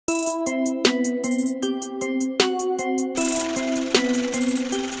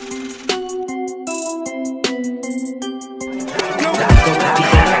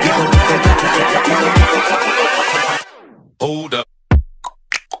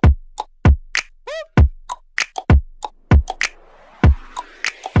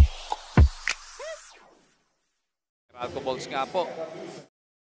Meralco balls nga po.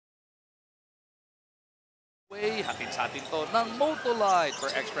 Hatid sa atin to ng Motolite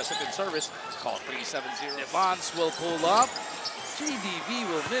for express and service. Call 370. Devons will pull up. JDV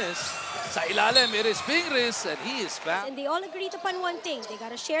will miss. Sa ilalim, it is Pingris, and he is found. And they all agreed upon one thing. They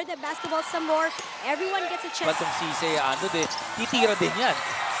gotta share the basketball some more. Everyone gets a chance. Batong si titira din yan.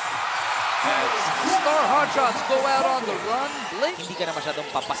 Star Hotshots go out on the run. Blake. Hindi ka na masyadong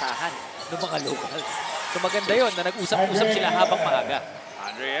papasahan ng mga locals. So maganda yun na nag-usap-usap sila habang maaga.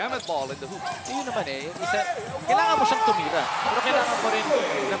 EMMETT ball in the hoop. Yun naman kailangan mo siyang tumira. Pero kailangan mo rin.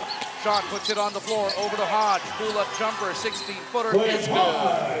 Sean puts it on the floor over to Hodge. Pull-up jumper, 16-footer is good.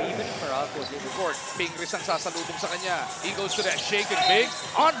 Even in Meralco, court, Pingris ang sasalubong sa kanya. He goes to that shake and bake.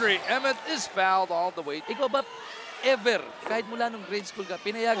 EMMETT is fouled all the way. Ikaw ba, ever, kahit mula nung grade school ka,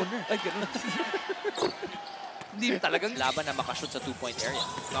 pinayagan na? Ay, ganun. Hindi talagang laban na makashoot sa two-point area.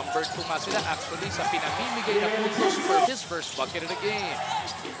 Number 2 nga sila actually sa pinamimigay na puntos for his first bucket of the game.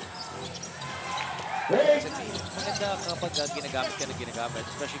 Maganda kapag ginagamit,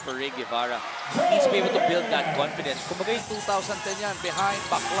 especially for Ray Guevara. He needs to be able to build that confidence. Kumbaga yung 2010 yan, behind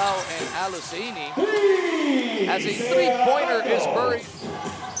Baclao and Alusaini, as a three-pointer is buried.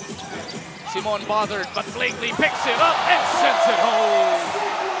 Simon bothered, but Blakely picks it up and sends it home.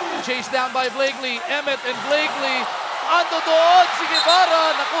 Chased down by Blakely, EMMETT and Blakely. Ando doon si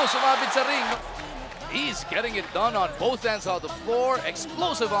Guevara. Naku, sumabit sa ring. He's getting it done on both ends of the floor.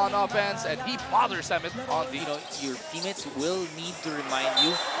 Explosive on offense, and he bothers EMMETT on the... Your teammates will need to remind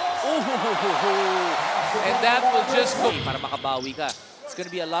you. And that will just go... Para makabawi ka. It's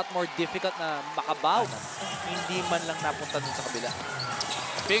gonna be a lot more difficult na makabaw. Hindi man lang napunta dun sa kabila.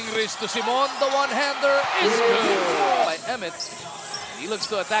 Pingris to Simon. The one-hander is good by EMMETT. He looks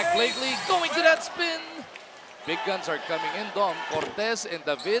to attack Blakely, going to that spin. Big guns are coming in, Dom. Cortez and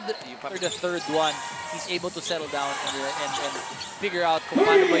David. For the third one, he's able to settle down and figure out kung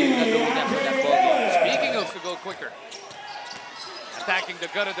paano ba yung gagawin niya for that ball game. Speaking of to go quicker. Attacking the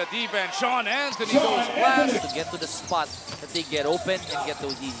gut of the defense, Sean Anthony goes blast. To get to the spot that they get open and get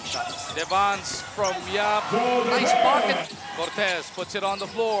those easy shots. Devons from Yap. Nice pocket. Cortez puts it on the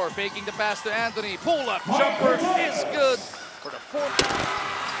floor, faking the pass to Anthony. Pull-up jumper is good. For the fourth,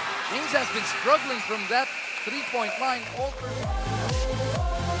 James has been struggling from that three-point line.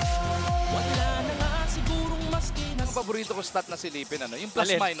 Ang paborito ko stat na silipin, yung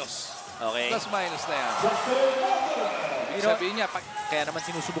plus-minus. Okay. Plus-minus na yan. Sabihin niya, kaya naman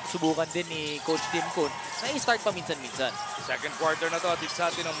sinusubok-subukan din ni Coach Tim Kun na i-start pa minsan-minsan. Second quarter na to, atid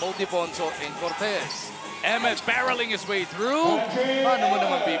sa atin ng Multiponso and Cortez. EMMETT barreling his way through. Paano mo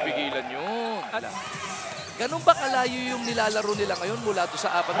naman pipigilan yun? Ganun ba kalayo yung nilalaro nila ngayon mula doon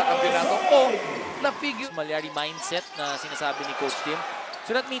sa 4 na kampeonato? O na-figure MALLARI mindset na sinasabi ni Coach Tim.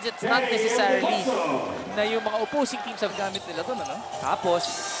 So that means it's not necessarily na yung mga opposing teams ang gamit nila doon, ano? Tapos,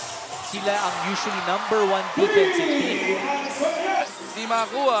 sila ang usually #1 defensive team. Di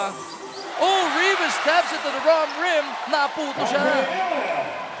makakuha. Oh, Rivas taps it to the wrong rim. Naputo siya.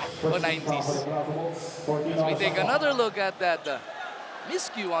 O 90s. As we take another look at that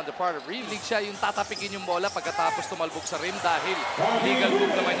miscue on the part of Rivas. Siya yung tatapikin yung bola pagkatapos tumalbog sa rim dahil legal move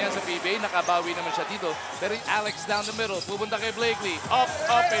naman yan sa PBA. Nakabawi naman siya dito. Pero Alex down the middle. Pupunta kay Blakely. Up,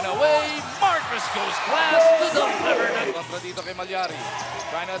 up and away. Marcus goes glass to deliver. Kontra dito kay Mallari.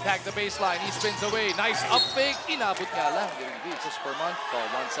 Trying to attack the baseline. He spins away. Nice up fake. Inabot nga lang. Giving beats just per month. Call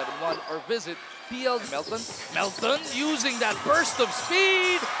 171 or visit PL Melton. Melton using that burst of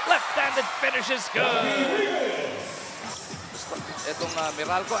speed. Left-handed finishes good. Itong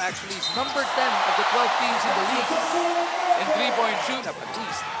Meralco actually is number 10 of the 12 teams in the league in three-point shoot at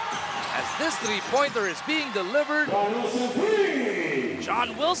least. As this three-pointer is being delivered,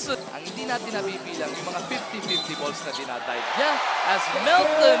 John Wilson. Ang hindi natin nabibilang yung mga 50-50 balls na dinadive niya as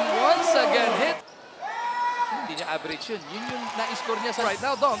Melton once again hit. Hindi niya average yun. Yun yung na-score niya sa right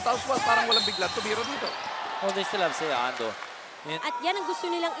now. Dom, tapos parang walang biglang tumira dito. Well, they still have Sayando. At yan ang gusto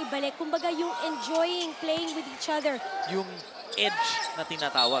nilang ibalik. Kumbaga yung enjoying playing with each other. Yung edge na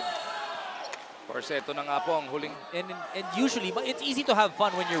tinatawag. Of course, ito na nga po ang huling. And usually, it's easy to have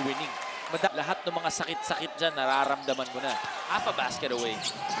fun when you're winning. Lahat ng mga sakit-sakit dyan, nararamdaman mo na. Half a basket away.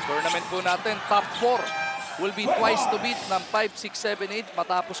 Tournament po natin, top 4 will be twice to beat ng 5, 6, 7, 8.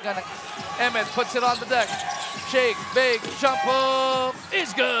 Matapos nga ng EMMETT puts it on the deck. Shake, big, jump up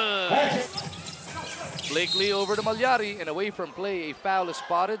is good. Blakely over to Mallari and away from play. A foul is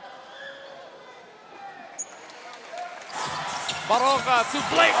spotted. Baroka to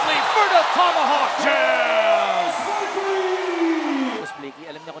Blakely for the tomahawk jam! Blakely,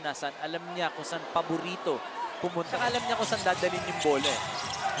 alam niya kung nasaan. Alam niya kung saan paborito pumunta. Alam niya kung saan dadalhin yung bola.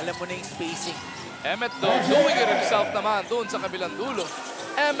 Alam mo na yung spacing. Emmett though, doing it himself naman doon sa kabilang dulo.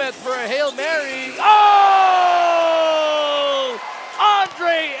 Emmett for a Hail Mary. Oh!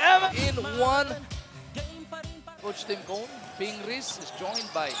 Andre Emmett in one. Coach Tim Cone, Pingris is joined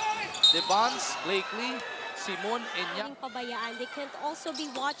by Devons, Blakely, Simon, Enya. Pabayaan. They can't also be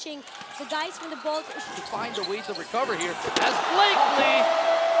watching the guys from the Bolts. To find a way to recover here as Blakely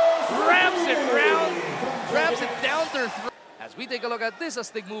grabs it down their throat. As we take a look at this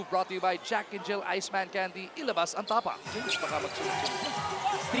astig move brought to you by Jack and Jill Iceman Candy, ilabas ang tapa. James, baka magsunod.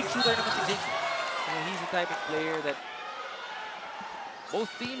 Streak shooter naman si James. He's the type of player that both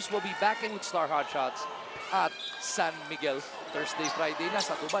teams will be back in with Star Hotshots at San Miguel Thursday, Friday na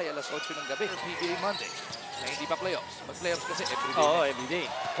sa Dubai, alas 8 ng gabi. PBA Monday na hindi pa playoffs. Mag-playoffs kasi everyday. Oo, everyday.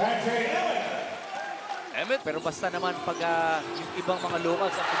 Emmett. Pero basta naman pag yung ibang mga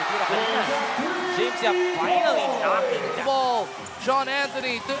locals ang pinitira kanina. James Yap finally knocking the ball. John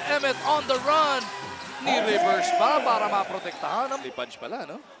Anthony to Emmett on the run. Ni-reverse pa para maprotektahan. Punch pala,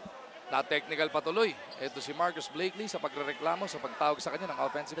 no? Na-technical patuloy. Ito si Marcus Blakely sa pagrereklamo, sa pagtawag sa kanya ng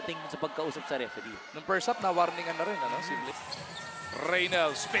offensive. dating sa pagkausap sa referee. Nung first up, na-warningan na rin, ano? Si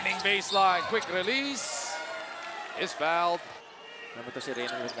REYNEL, spinning baseline, quick release. Is fouled. Naman ito si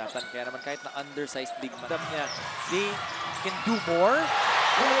REYNEL HUGNATAN. Kaya naman kahit na undersized big man niya, they can do more,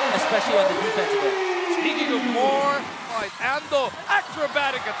 especially on the defensive end. Speaking of more, right, Ando,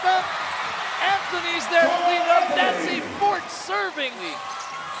 acrobatic attempt. Anthony's there to clean up. That's a fourth serving.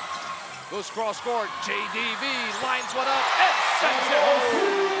 Goes cross-court, JDV lines one up and sends it home.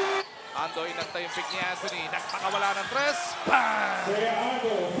 Ando inantay yung pick ni Anthony. Nagpakawala ng tres. Bang!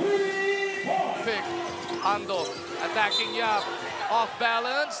 Pick. Ando attacking Yap. Off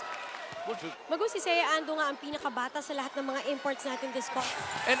balance. Mag-usisaya Ando nga ang pinakabata sa lahat ng mga imports natin this call.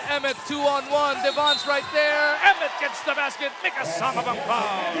 And Emmett 2-on-1. Devon's right there. Emmett gets the basket. May kasama bang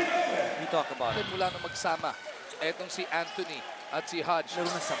foul? We talk about it. Mula nung magsama, etong si Anthony at si Hodge. Laro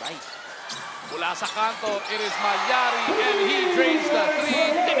na sabay. Mula sa kanto, it is Mallari and he drains the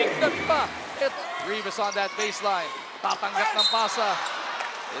three. Tinignan pa. Rivas on that baseline. Tatanggap ng pasa.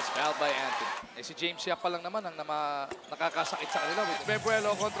 Is fouled by Anthony. Si James Yap pa lang naman ang nakakasakit sa kanila.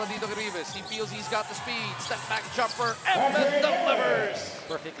 Bebuelo kontra dito kay Rivas. He feels he's got the speed. Step back jumper. Emmett delivers.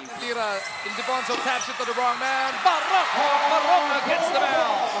 Perfectly. Tira. Ildefonso taps it to the wrong man. Barroca gets the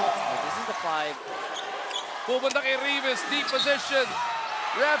bounce. This is the 5. Pupunta kay Rivas. Deep position.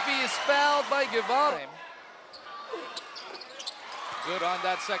 Rafi is fouled by Guevara. Good on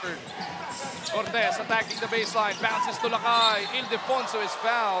that second. Cortez attacking the baseline. Bounces to Lakay. Ildefonso is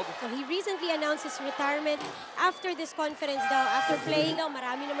fouled. So he recently announced his retirement after this conference daw. After playing daw,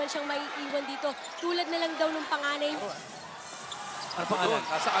 marami naman siyang maiiwan dito. Tulad na lang daw ng panganay. Ano pangalan?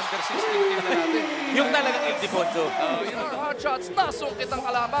 Nasa under 16 team na natin. Yung talagang Ildefonso. Yung Hotshots, nasungkit ang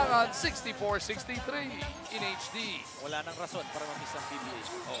kalamangan. 64-63 in HD. Wala nang rason para mamiss ang PBA.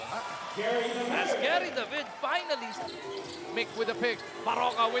 Oo nga. As Gary David finally Mick with a pick.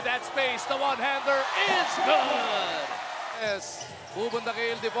 Barroca with that space. The one-hander is good. Yes. Bubunda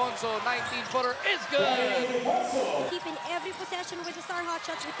kay Ildefonso. 19-footer is good. Keeping every possession with the Star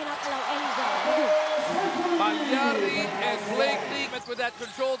Hotshots. We cannot allow anyone. Mallari and Blakely with that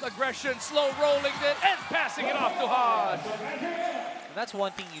controlled aggression. Slow rolling it and passing it off to Hodge. And that's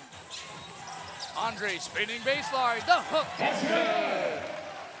one thing you... Andre spinning baseline. The hook is good.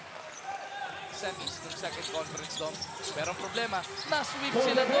 Semis ng second conference doon. Pero ang problema, na-sweep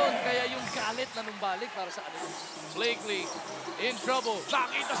sila doon. Kaya yung galit na numbalik para sa kanila. Blakely in trouble.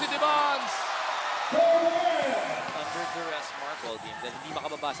 Nakita si Devons. Under duress mark all game dahil hindi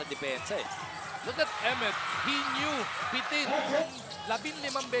makababa sa depensa eh. Look at Emmett. He knew bitin. 15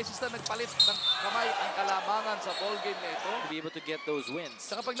 beses na nagpalit ng kamay ang kalamangan sa ball game na ito. To be able to get those wins.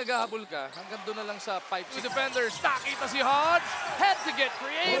 Saka pag naghahabol ka, hanggang doon na lang sa 5 defenders. Nakita si Hodge. Had to get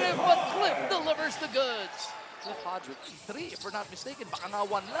creative, but Cliff delivers the goods. Cliff Hodge with 3, if we're not mistaken. Baka nga 1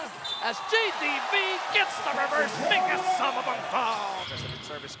 lang. As JDV gets the reverse. Make a sum of ang foul.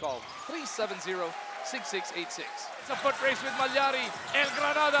 Service call. 370-6686. It's a foot race with Mallari. El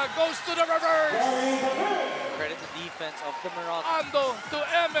Granada goes to the reverse. Credit the defense of the Meralco. Ando to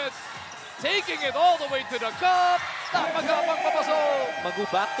Emmett. Taking it all the way to the cup. Napagapang papasok. Mag-go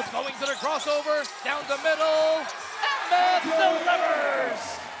back to... Going to the crossover. Down the middle. Emmett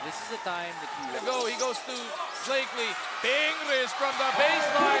delivers. This is the time that He goes to Blakely. Pingris from the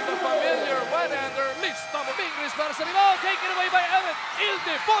baseline. The familiar one-hander. Listo mo Pingris para sa rebound. Taken away by Emmett.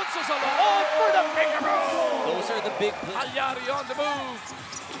 Ildefonso sa loob for the finger roll. Those are the big plays. Mallari on the move.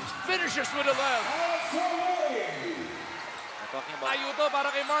 Finishes with the left. We're talking about... Ayuto para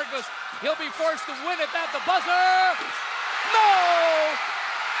kay Marcus. He'll be forced to win it at the buzzer. No!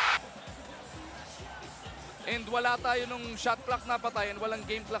 And wala tayo nung shot clock na patayan, walang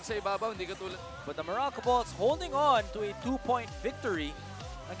game clock sa ibabaw, hindi katulad. But the Meralco Bolts holding on to a 2-point victory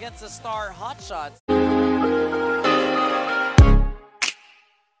against the star Hotshots.